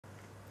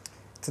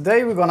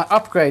Today we're gonna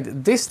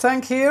upgrade this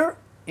tank here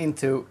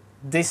into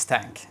this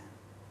tank.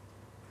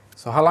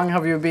 So how long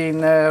have you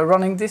been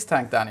running this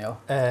tank, Daniel?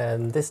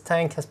 This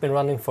tank has been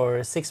running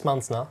for 6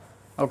 months now.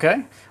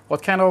 Okay.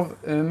 What kind of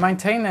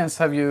maintenance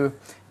have you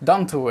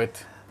done to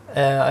it?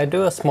 I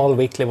do a small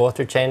weekly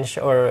water change,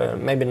 or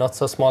maybe not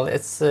so small.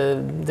 It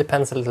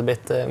depends a little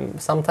bit.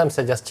 Sometimes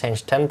I just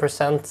change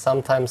 10%,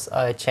 sometimes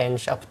I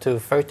change up to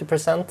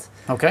 30%.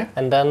 Okay.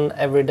 And then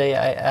every day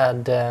I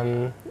add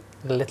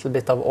a little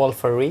bit of all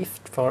for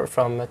reef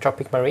from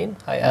Tropic Marine.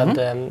 I add,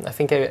 I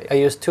think I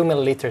use 2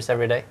 milliliters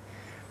every day.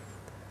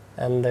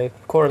 And the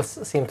corals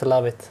seem to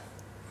love it.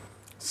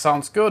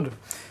 Sounds good.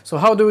 So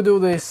how do we do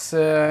this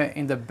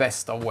in the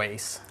best of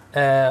ways?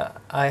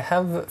 I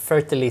have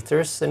 30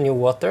 liters new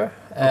water.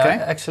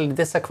 Okay. Actually,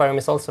 this aquarium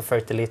is also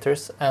 30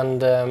 liters,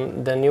 and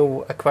the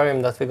new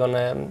aquarium that we're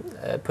gonna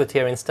put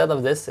here instead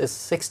of this is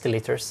 60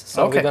 liters.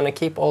 So okay. We're gonna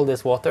keep all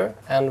this water,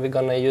 and we're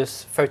gonna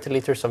use 30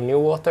 liters of new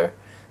water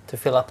to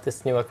fill up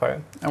this new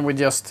aquarium. And we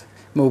just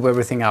move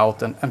everything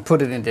out and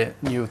put it in the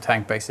new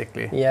tank,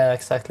 basically. Yeah,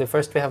 exactly.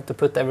 First we have to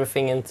put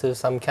everything into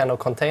some kind of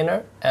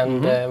container,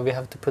 and we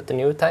have to put the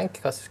new tank,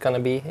 because it's gonna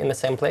be in the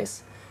same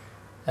place.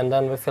 And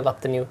then we fill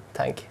up the new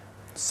tank.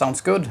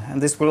 Sounds good.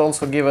 And this will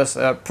also give us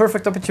a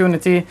perfect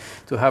opportunity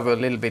to have a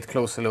little bit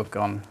closer look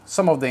on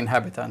some of the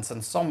inhabitants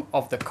and some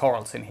of the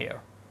corals in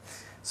here.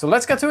 So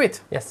let's get to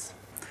it. Yes.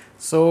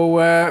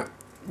 So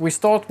we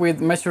start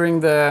with measuring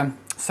the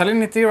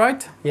salinity,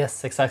 right?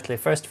 Yes, exactly.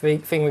 First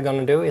thing we're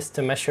gonna do is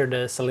to measure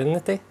the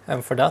salinity.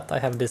 And for that I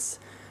have this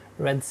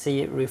Red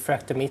Sea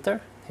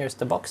refractometer. Here's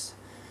the box.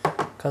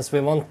 Because we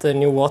want the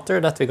new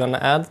water that we're gonna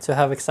add to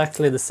have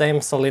exactly the same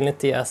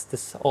salinity as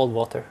this old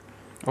water.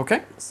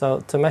 Okay.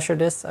 So to measure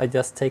this, I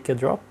just take a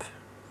drop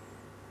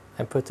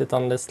and put it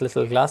on this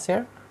little glass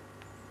here.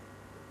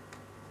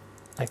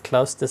 I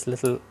close this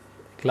little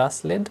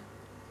glass lid,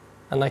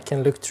 and I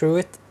can look through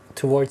it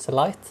towards the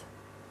light.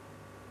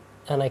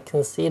 And I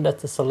can see that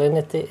the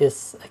salinity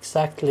is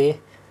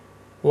exactly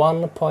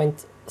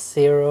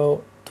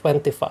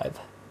 1.025.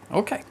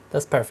 Okay.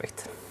 That's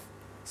perfect.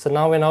 So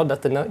now we know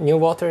that the new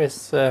water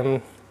is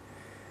going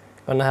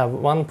to have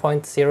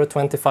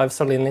 1.025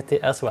 salinity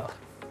as well.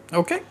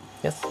 Okay.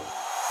 Yes.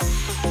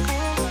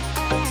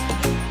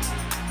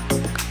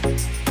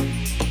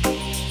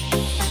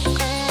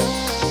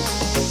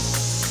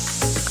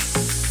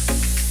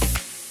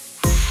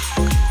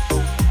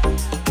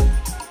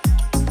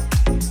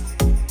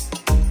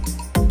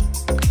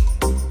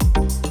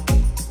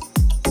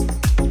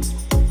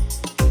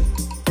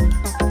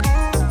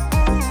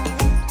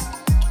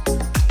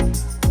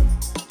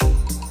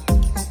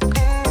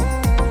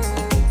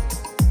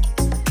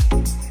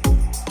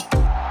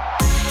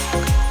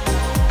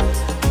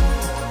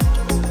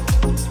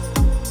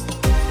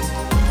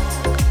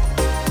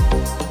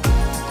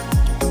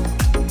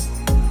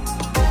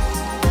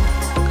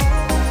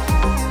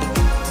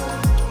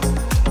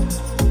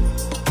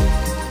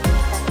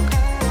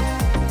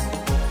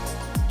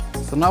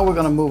 So now we're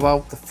going to move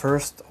out the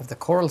first of the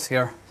corals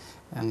here.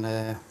 And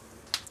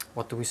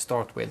what do we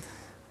start with?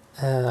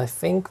 I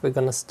think we're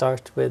going to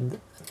start with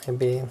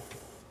maybe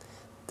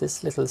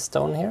this little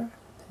stone here.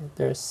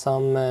 There's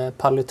some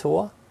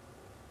palutoa.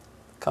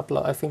 Couple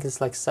of, I think it's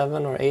like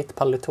 7 or 8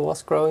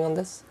 palutoas growing on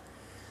this.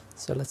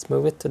 So let's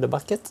move it to the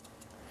bucket.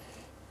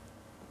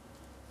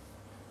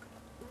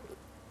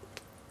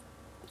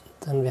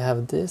 Then we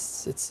have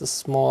this. It's a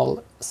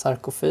small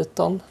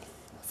sarcophyton.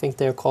 I think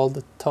they're called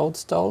the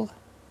toadstool.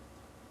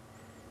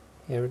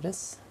 Here it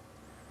is.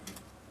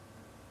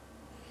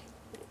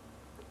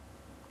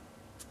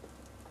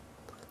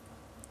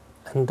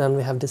 And then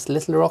we have this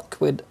little rock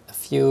with a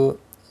few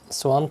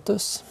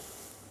zoanthus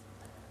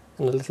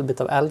and a little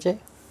bit of algae.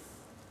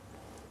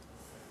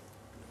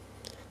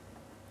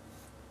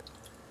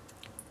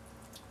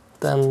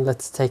 Then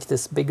let's take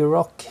this bigger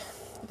rock.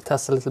 It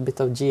has a little bit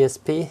of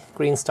GSP,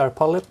 green star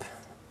polyp,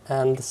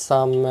 and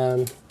some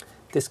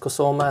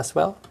discosoma as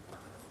well.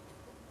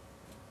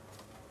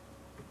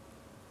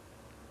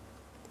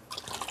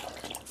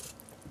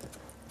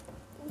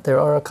 There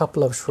are a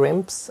couple of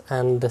shrimps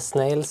and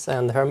snails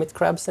and hermit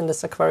crabs in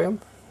this aquarium.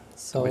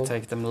 So we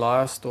take them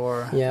last,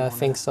 or? Yeah, I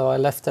think so. I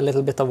left a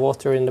little bit of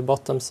water in the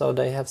bottom so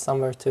they have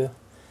somewhere to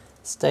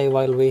stay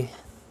while we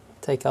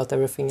take out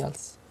everything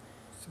else.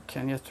 It's a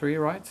Kenya tree,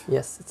 right?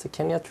 Yes, it's a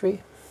Kenya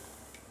tree.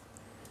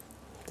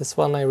 This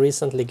one I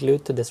recently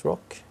glued to this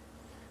rock.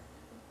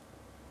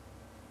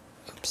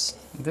 Oops.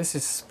 This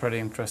is pretty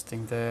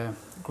interesting. The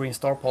green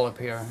star polyp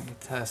here,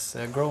 it has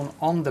grown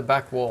on the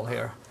back wall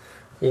here.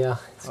 Yeah,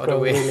 it's How do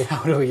we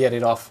get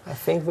it off? I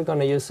think we're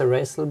gonna use a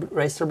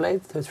razor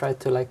blade to try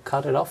to like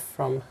cut it off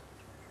from.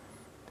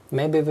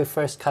 Maybe we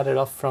first cut it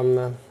off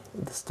from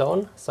the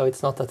stone, so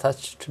it's not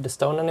attached to the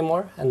stone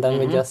anymore, and then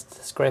we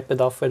just scrape it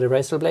off with a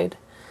razor blade.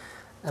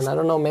 And I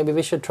don't know, maybe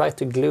we should try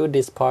to glue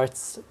these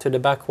parts to the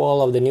back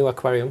wall of the new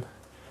aquarium.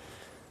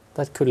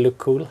 That could look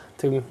cool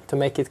to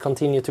make it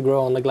continue to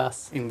grow on the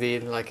glass.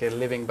 Indeed, like a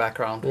living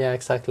background. Yeah,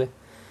 exactly.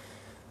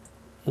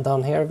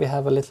 Down here we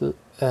have a little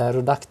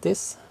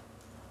Rhodactis.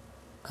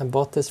 I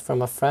bought this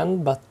from a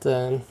friend, but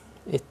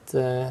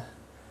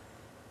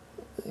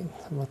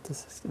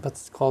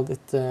what's it called?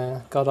 It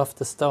got off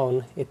the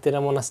stone. It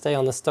didn't want to stay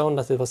on the stone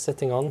that it was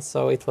sitting on,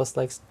 so it was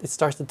like it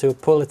started to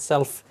pull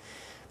itself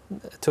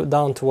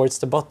down towards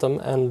the bottom,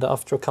 and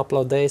after a couple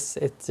of days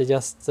it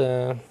just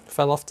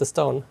fell off the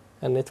stone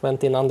and it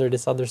went in under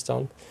this other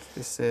stone.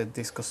 This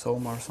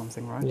discosoma or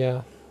something, right?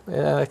 Yeah,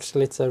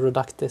 actually it's a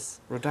rhodactis.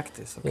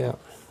 Rhodactis, okay. Yeah,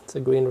 it's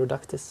a green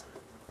rhodactis.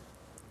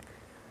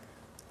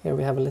 Here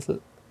we have a little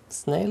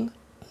snail.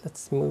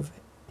 Let's move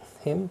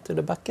him to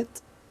the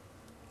bucket.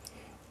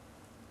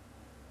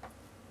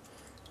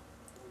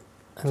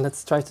 And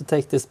let's try to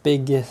take this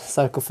big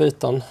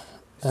sarcophyton.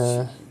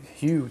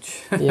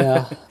 Huge.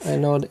 Yeah, I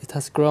know it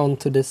has grown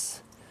to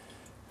this.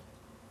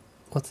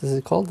 What is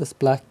it called? This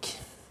black.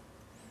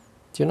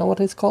 Do you know what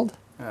it's called?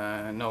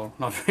 No,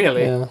 not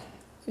really. Yeah,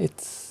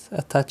 it's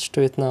attached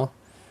to it now.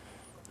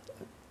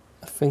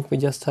 I think we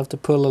just have to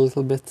pull a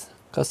little bit,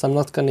 because I'm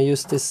not going to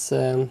use this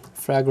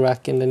frag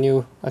rack in the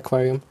new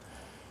aquarium.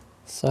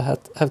 So I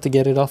have to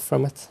get it off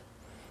from it.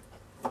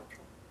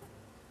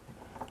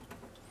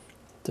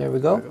 There we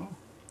go. There we go.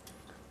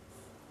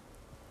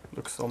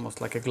 Looks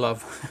almost like a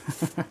glove.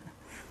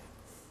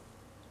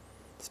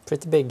 It's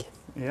pretty big.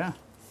 Yeah.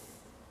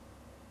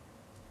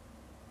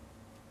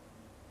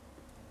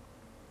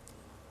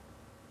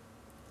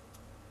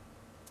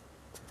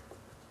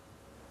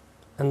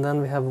 And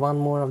then we have one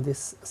more of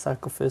this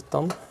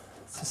sarcophyton.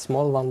 It's a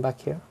small one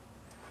back here.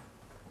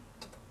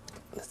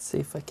 Let's see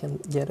if I can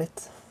get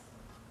it.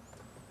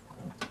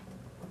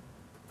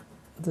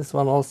 This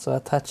one also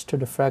attached to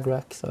the frag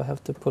rack, so I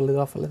have to pull it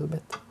off a little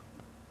bit.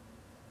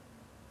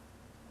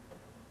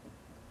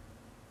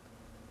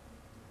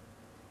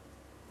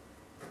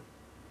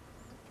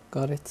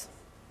 Got it.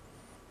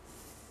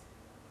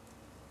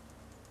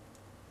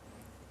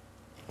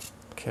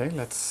 Okay,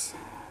 let's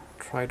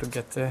try to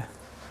get the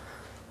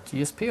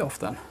GSP off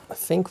then. I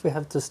think we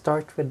have to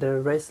start with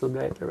the razor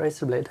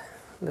blade.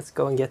 Let's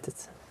go and get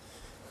it.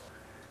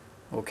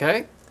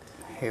 Okay,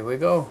 here we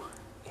go.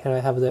 Here I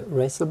have the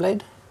razor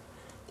blade.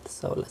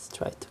 So let's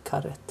try to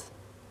cut it.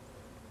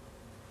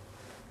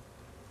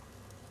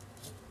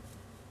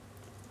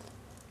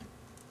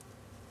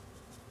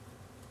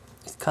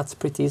 It cuts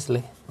pretty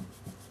easily.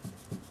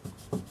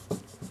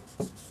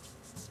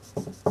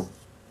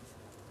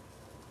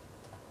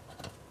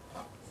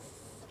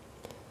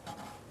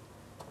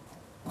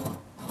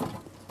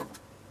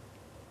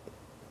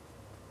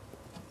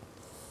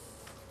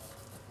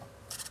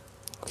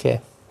 Okay.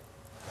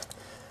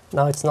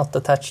 Now it's not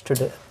attached to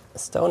the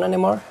stone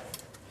anymore.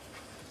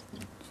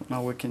 So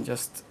now we can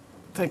just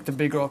take the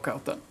big rock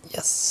out then.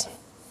 Yes.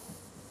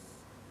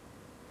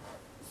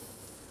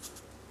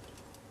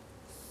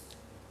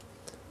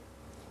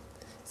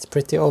 It's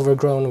pretty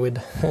overgrown with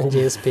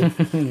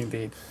GSP.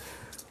 Indeed.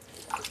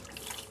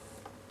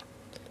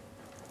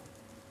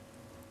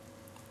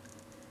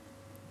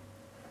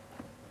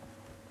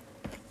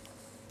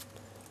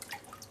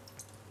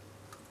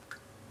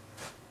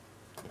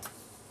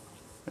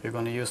 Are you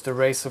going to use the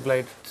razor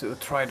blade to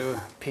try to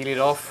peel it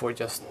off or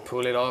just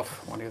pull it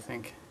off? What do you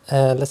think?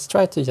 Let's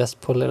try to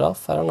just pull it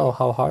off. I don't know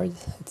how hard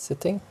it's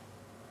sitting.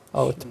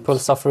 Oh, it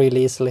pulls off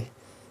really easily.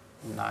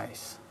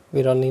 Nice.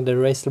 We don't need a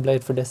razor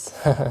blade for this.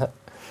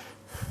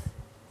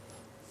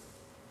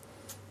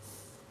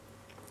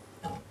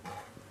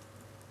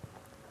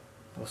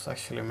 Those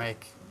actually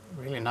make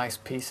really nice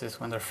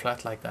pieces when they're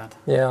flat like that.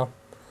 Yeah.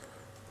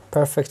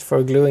 Perfect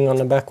for gluing on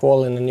the back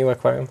wall in a new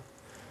aquarium.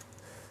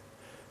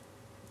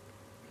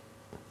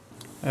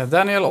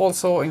 Daniel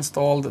also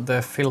installed the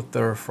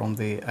filter from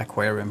the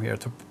aquarium here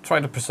to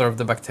try to preserve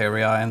the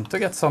bacteria and to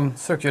get some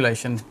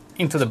circulation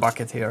into the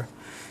bucket here.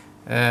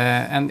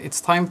 And it's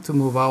time to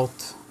move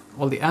out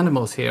all the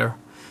animals here.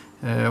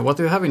 What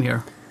do you have in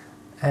here?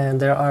 And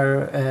there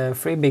are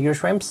 3 bigger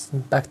shrimps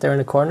back there in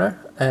the corner.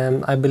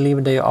 I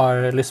believe they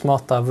are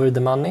Lysmata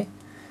wurdemani.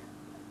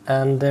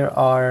 And there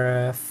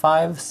are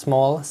 5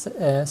 small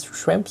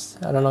shrimps.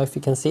 I don't know if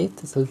you can see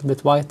it. It's a little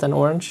bit white and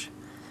orange.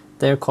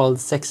 They're called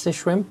sexy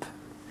shrimp.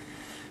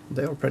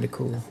 They are pretty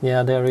cool.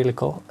 Yeah, they are really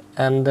cool.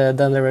 And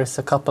then there is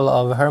a couple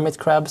of hermit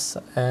crabs.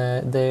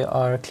 They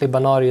are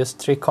Clibanarius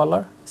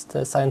tricolor, is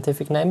the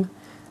scientific name.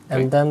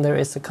 Okay. And then there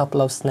is a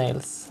couple of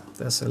snails.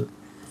 There's a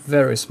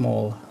very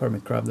small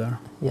hermit crab there.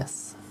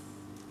 Yes.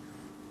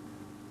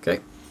 Okay,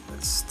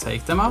 let's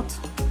take them out.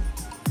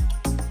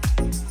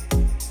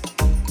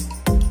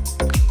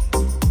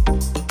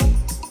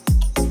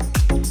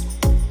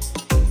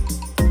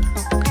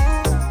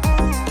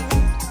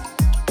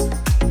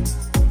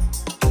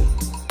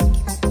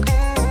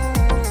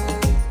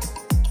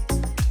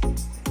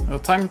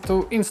 Time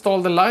to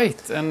install the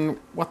light. And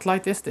what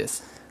light is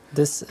this?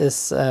 This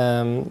is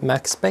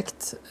max spec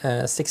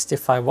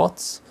 65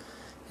 watts.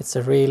 It's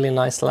a really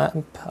nice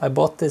lamp. I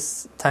bought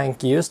this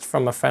tank used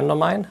from a friend of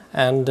mine,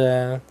 and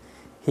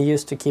he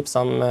used to keep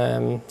some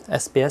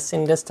SPS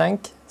in this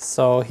tank,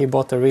 so he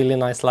bought a really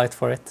nice light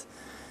for it.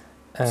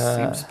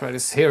 Seems pretty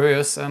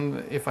serious,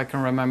 and if I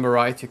can remember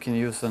right, you can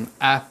use an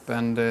app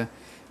and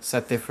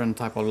set different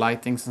type of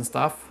lightings and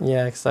stuff.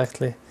 Yeah,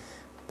 exactly.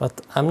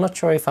 But I'm not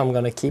sure if I'm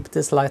gonna keep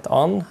this light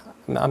on.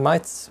 I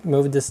might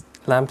move this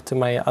lamp to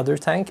my other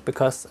tank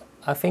because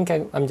I think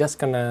I'm just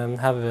gonna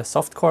have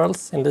soft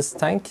corals in this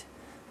tank.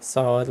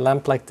 So a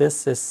lamp like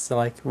this is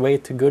like way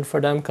too good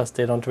for them because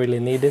they don't really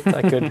need it.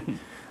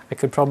 I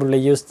could probably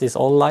use these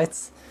old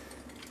lights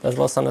that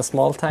was on a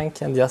small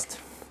tank and just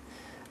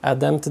add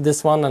them to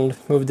this one and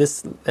move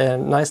this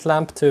nice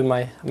lamp to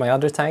my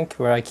other tank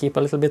where I keep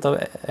a little bit of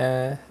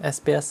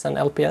SPS and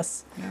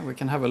LPS. Yeah, we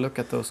can have a look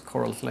at those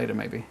corals later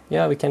maybe.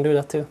 Yeah, we can do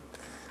that too.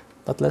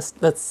 But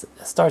let's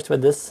start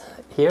with this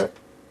here.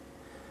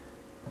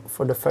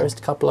 For the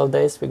first couple of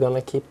days we're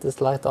gonna keep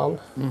this light on,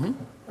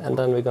 and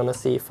then we're gonna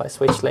see if I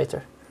switch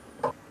later.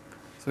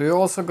 So you're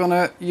also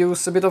gonna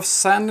use a bit of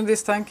sand in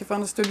this tank, if I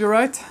understood you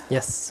right?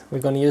 Yes, we're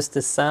gonna use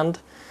this sand.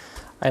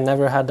 I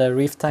never had a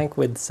reef tank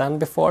with sand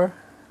before.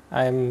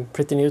 I'm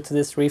pretty new to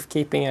this reef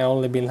keeping. I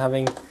only been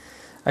having...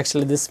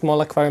 Actually, this small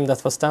aquarium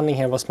that was standing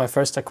here was my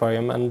first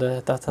aquarium, and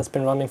that has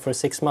been running for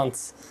 6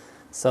 months.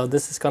 So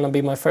this is gonna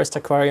be my first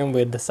aquarium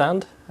with the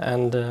sand,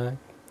 and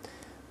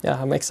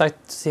yeah, I'm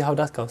excited to see how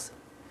that goes.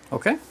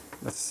 Okay,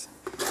 let's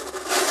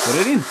put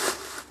it in. I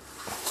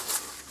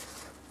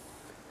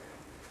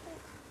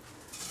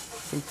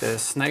think the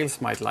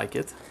snails might like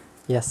it.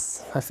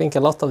 Yes, I think a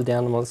lot of the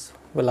animals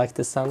will like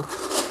this sand.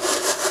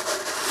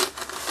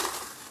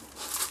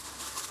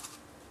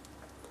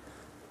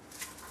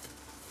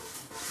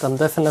 I'm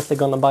definitely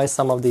gonna buy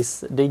some of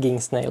these digging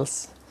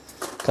snails,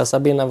 because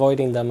I've been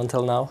avoiding them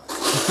until now.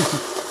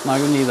 Now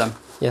you need them.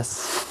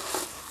 Yes.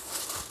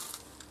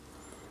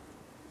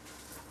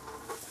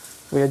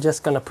 We are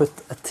just gonna put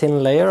a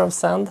thin layer of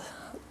sand.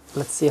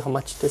 Let's see how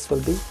much this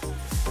will be.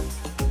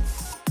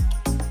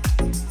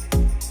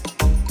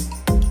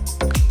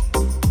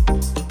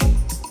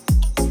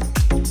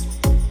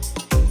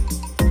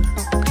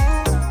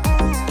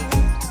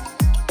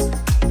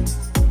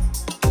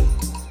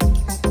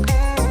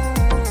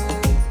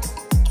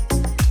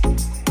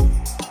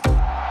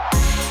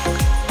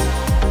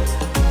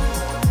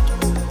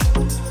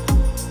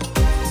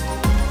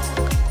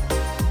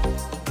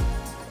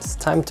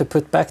 Time to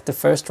put back the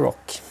first rock.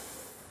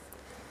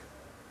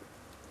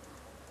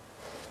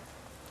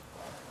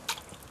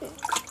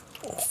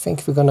 I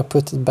think we're gonna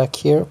put it back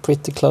here,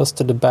 pretty close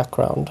to the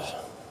background.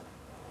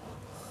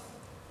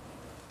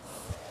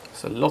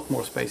 There's a lot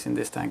more space in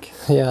this tank.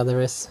 Yeah,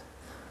 there is.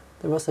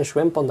 There was a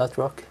shrimp on that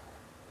rock.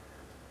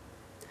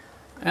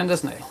 And a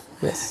snail.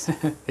 Yes.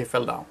 He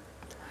fell down.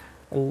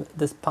 And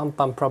this pump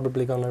I'm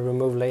probably gonna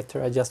remove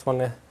later. I just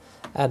wanna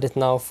add it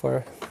now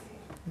for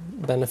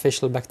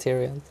beneficial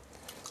bacteria and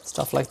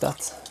stuff like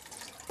that.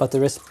 But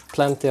there is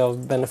plenty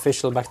of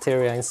beneficial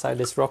bacteria inside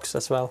these rocks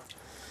as well.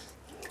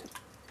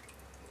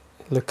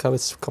 Look how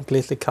it's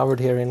completely covered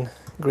here in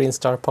green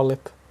star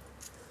polyp.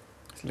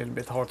 It's a little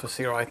bit hard to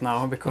see right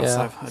now because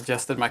Yeah. I've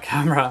adjusted my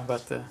camera,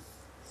 but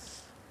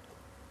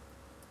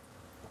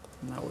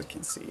now we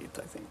can see it,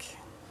 I think.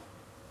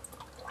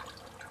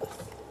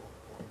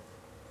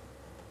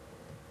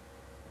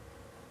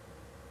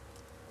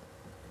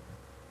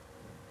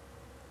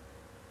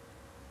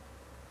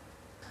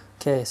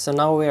 Okay, so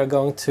now we are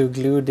going to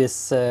glue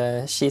these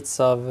sheets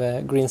of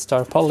green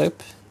star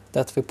polyp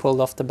that we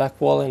pulled off the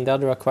back wall in the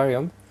other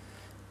aquarium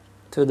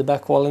to the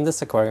back wall in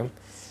this aquarium.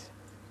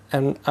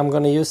 And I'm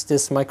going to use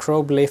this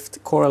Microbe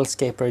Lift Coral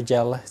Scaper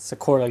Gel. It's a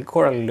coral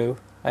glue.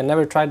 I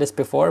never tried this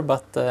before,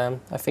 but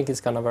I think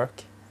it's going to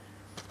work.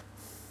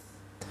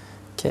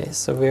 Okay,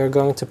 so we are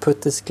going to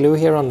put this glue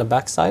here on the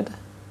back side.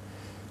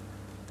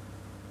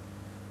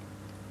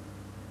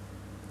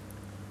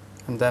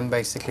 And then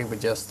basically we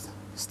just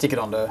stick it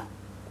on the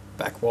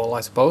back wall,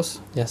 I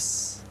suppose.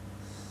 Yes,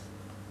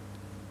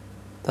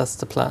 that's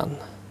the plan.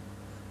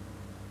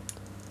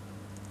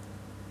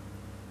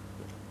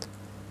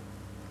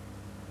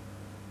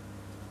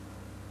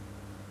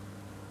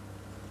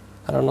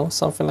 I don't know,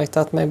 something like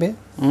that maybe.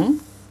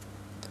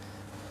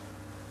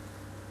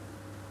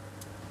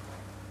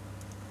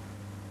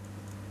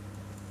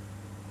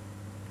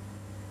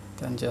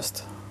 Then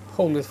just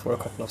hold it for a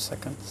couple of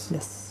seconds.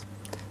 Yes.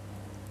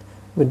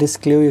 With this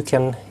glue you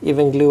can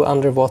even glue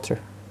underwater.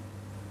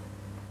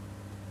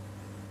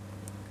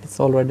 It's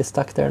already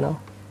stuck there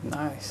now.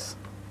 Nice.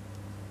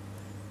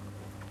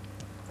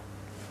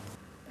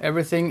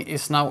 Everything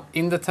is now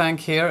in the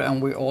tank here,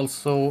 and we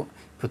also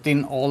put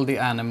in all the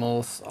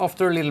animals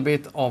after a little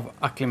bit of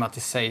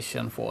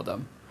acclimatization for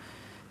them.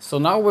 So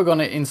now we're going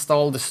to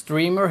install the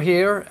streamer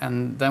here,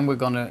 and then we're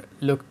going to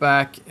look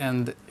back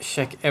and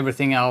check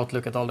everything out,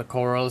 look at all the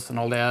corals and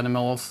all the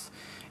animals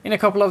in a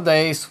couple of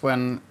days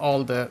when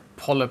all the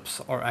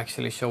polyps are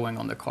actually showing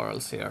on the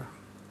corals here.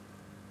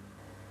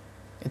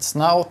 It's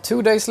now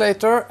 2 days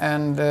later,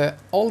 and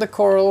all the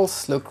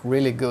corals look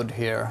really good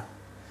here.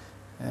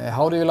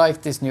 How do you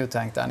like this new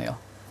tank, Daniel?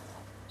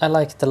 I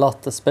like it a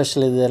lot,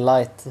 especially the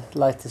light.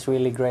 Light is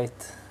really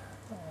great.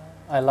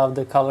 I love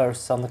the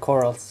colors on the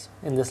corals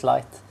in this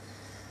light.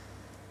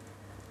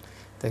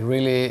 They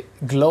really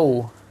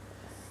glow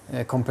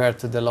compared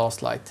to the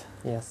last light.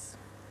 Yes.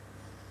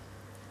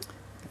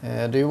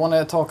 Do you want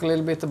to talk a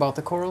little bit about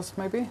the corals,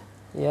 maybe?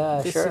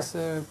 Yeah, This sure. is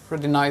a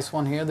pretty nice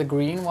one here, the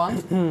green one.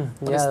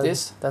 What is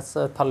this? That's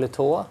a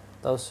palutoa,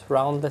 those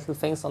round little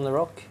things on the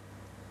rock.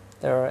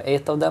 There are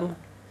 8 of them.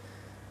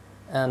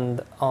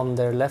 And on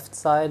their left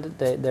side,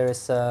 there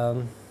is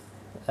a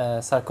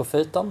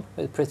sarcophyton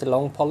with pretty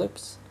long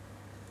polyps.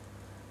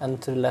 And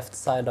to the left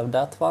side of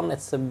that one,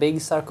 it's a big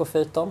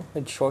sarcophyton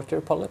with shorter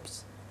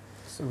polyps.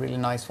 It's a really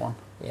nice one.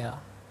 Yeah,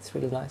 it's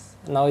really nice.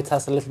 Now it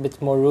has a little bit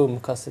more room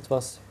because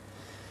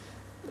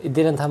it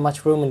didn't have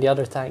much room in the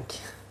other tank.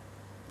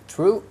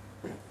 True.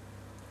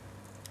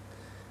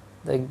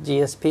 The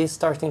GSP is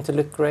starting to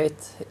look great,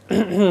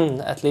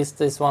 at least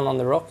this one on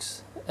the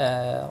rocks.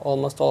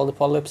 Almost all the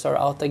polyps are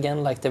out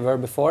again like they were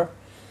before.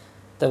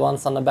 The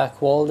ones on the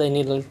back wall, they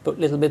need a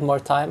little bit more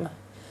time.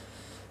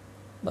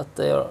 But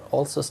they are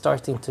also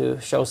starting to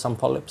show some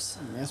polyps.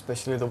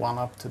 Especially the one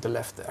up to the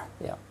left there.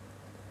 Yeah.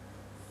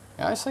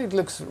 Yeah, I say it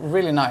looks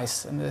really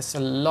nice and there's a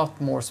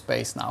lot more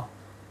space now.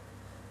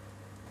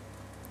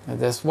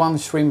 There's one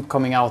shrimp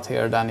coming out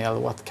here, Daniel.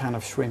 What kind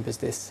of shrimp is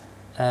this?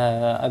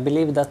 I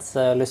believe that's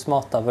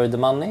Lysmata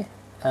verdemani,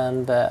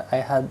 and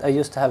I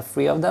used to have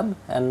 3 of them,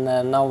 and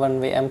now when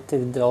we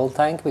emptied the old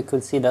tank we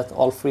could see that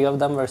all 3 of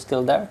them were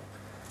still there.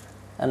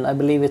 And I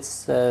believe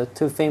it's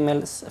 2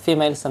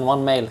 females and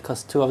 1 male,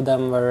 because 2 of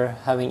them were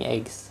having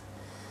eggs.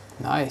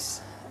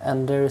 Nice.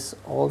 And there's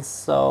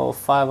also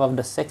 5 of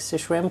the sexy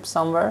shrimp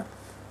somewhere.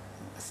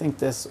 I think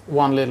there's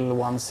one little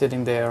one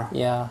sitting there.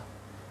 Yeah.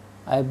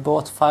 I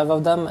bought 5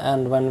 of them,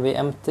 and when we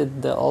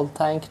emptied the old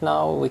tank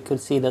now, we could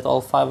see that all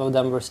 5 of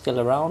them were still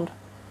around.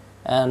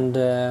 And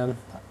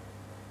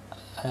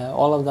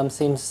all of them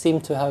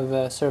seem to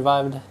have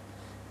survived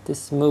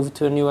this move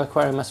to a new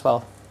aquarium as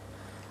well.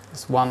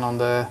 There's one on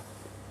the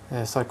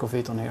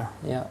sarcophyton here.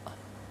 Yeah.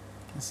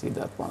 You can see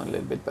that one a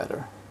little bit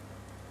better.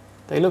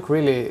 They look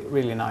really,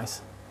 really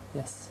nice.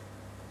 Yes.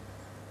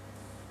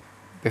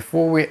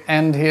 Before we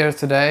end here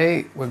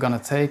today, we're gonna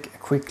take a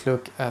quick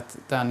look at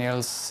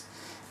Daniel's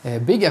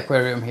big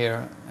aquarium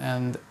here,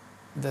 and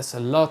there's a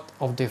lot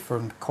of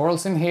different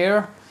corals in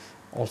here,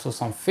 also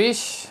some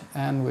fish,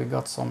 and we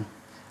got some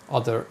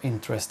other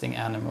interesting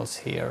animals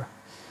here.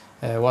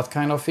 What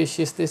kind of fish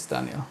is this,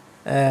 Daniel?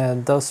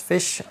 Those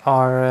fish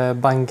are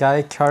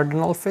Bangai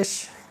cardinal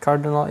fish.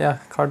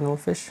 Cardinal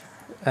fish.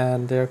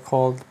 And they're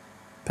called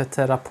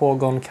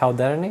Pterapogon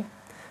cauderni.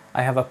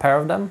 I have a pair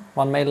of them,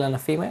 1 male and a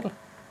female.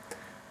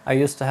 I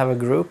used to have a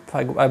group.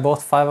 I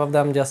bought 5 of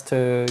them just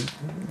to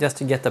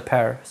get a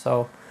pair.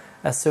 So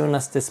as soon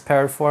as this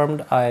pair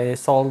formed, I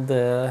sold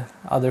the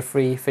other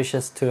 3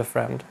 fishes to a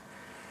friend.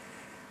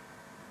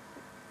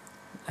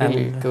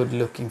 Really good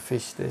looking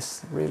fish,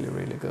 this. Really,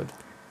 really good.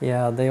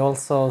 Yeah, they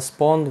also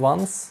spawned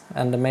once,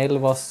 and the male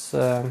was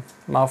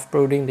mouth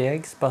brooding the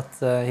eggs, but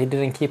he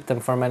didn't keep them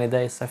for many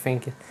days. I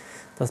think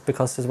that's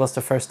because it was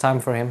the first time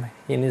for him.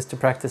 He needs to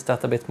practice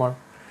that a bit more.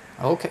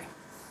 Okay.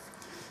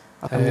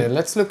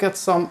 Let's look at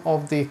some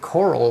of the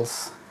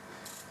corals.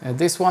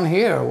 This one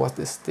here, what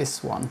is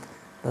this one?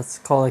 That's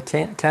called a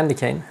candy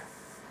cane,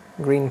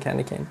 green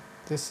candy cane.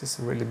 This is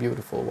a really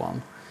beautiful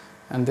one.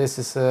 And this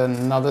is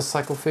another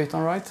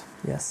cyclophyton, right?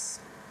 Yes.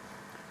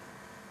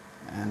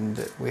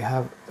 And we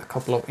have a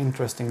couple of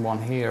interesting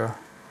one here.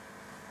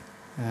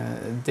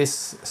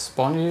 This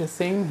spongy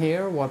thing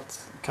here, what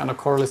kind of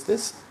coral is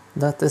this?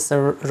 That is a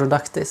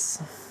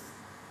Rhodactis.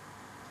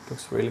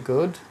 Looks really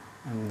good.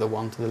 And the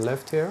one to the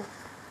left here?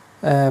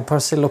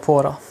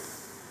 Parcillopora.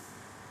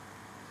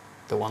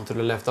 The one to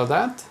the left of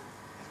that?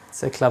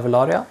 It's a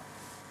Clavillaria.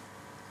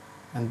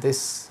 And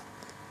this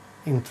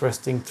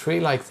interesting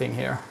tree-like thing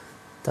here?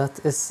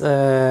 That is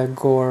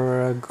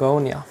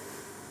Gorgonia.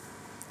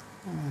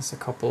 There's a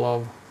couple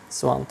of...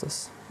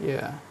 Zoanthus.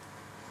 Yeah.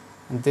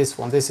 And this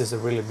one, this is a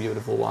really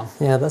beautiful one.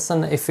 Yeah, that's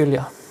an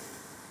Ephylia.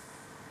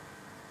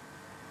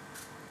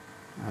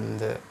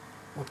 And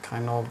what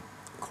kind of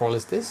coral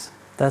is this?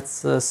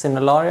 That's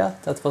Cineraria.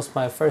 That was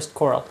my first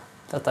coral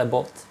that I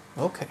bought.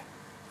 Okay.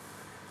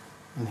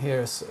 And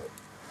here's...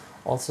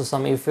 Also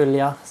some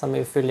Ephylia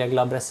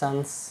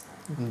glabrescens.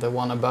 And the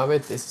one above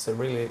it, this is a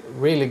really,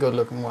 really good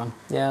looking one.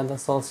 Yeah,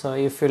 that's also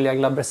Ephylia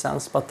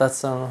glabrescens, but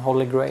that's a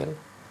Holy Grail.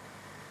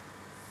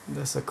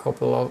 There's a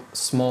couple of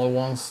small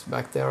ones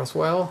back there as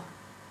well.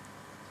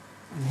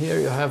 And here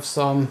you have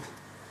some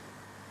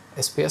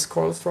SPS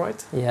corals,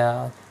 right?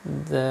 Yeah,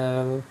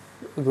 the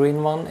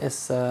green one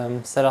is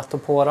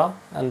Ceratopora,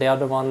 and the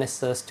other one is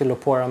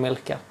Stylopora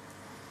milka.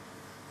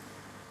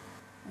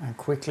 And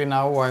quickly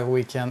now, while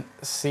we can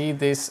see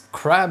this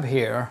crab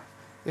here,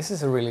 this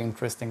is a really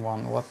interesting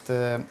one. What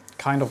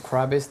kind of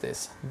crab is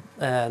this?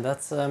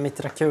 That's a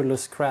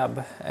Mitraculus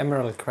crab,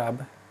 emerald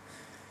crab.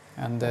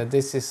 And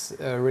this is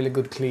a really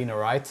good cleaner,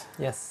 right?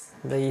 Yes,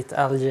 they eat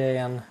algae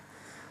and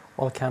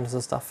all kinds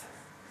of stuff.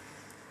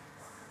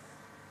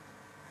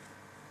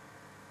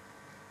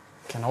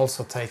 Can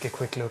also take a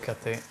quick look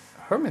at the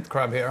hermit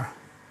crab here.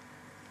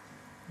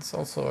 It's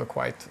also a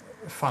quite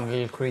fun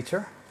little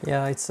creature.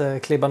 Yeah, it's a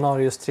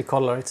Clibanarius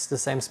tricolor. It's the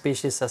same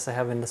species as I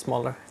have in the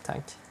smaller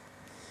tank.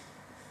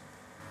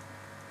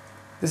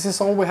 This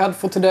is all we had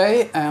for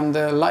today, and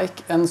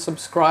like and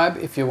subscribe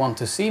if you want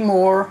to see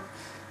more.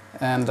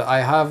 And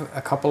I have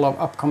a couple of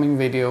upcoming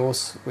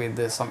videos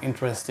with some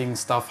interesting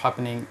stuff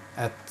happening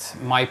at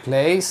my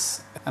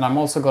place. And I'm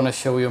also going to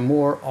show you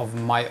more of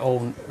my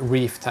own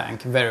reef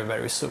tank very,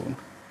 very soon.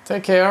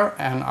 Take care,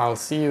 and I'll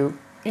see you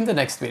in the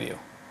next video.